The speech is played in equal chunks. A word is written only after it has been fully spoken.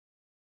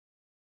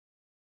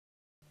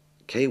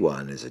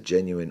K1 is a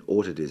genuine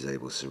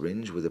auto-disable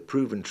syringe with a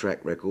proven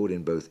track record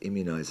in both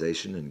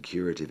immunization and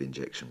curative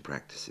injection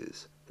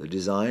practices. The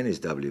design is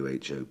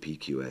WHO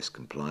PQS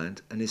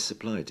compliant and is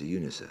supplied to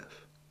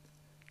UNICEF.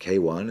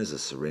 K1 is a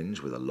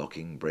syringe with a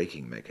locking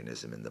braking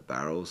mechanism in the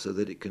barrel so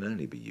that it can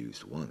only be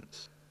used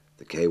once.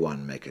 The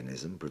K1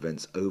 mechanism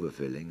prevents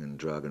overfilling and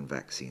drug and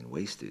vaccine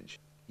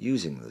wastage.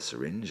 Using the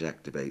syringe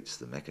activates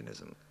the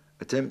mechanism.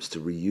 Attempts to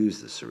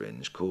reuse the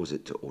syringe cause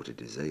it to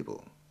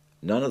auto-disable.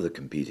 None of the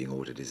competing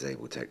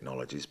auto-disable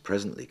technologies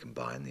presently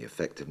combine the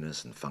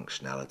effectiveness and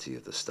functionality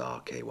of the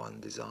STAR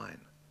K1 design.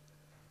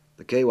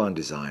 The K1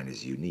 design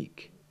is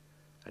unique.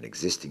 An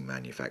existing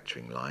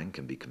manufacturing line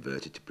can be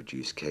converted to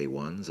produce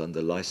K1s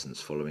under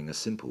license following a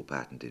simple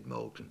patented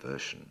mold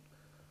conversion.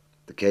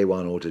 The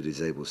K1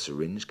 auto-disable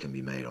syringe can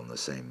be made on the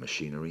same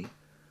machinery,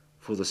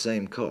 for the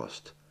same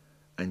cost,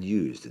 and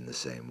used in the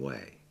same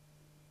way.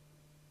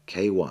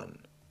 K1,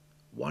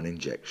 one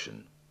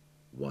injection,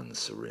 one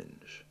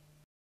syringe.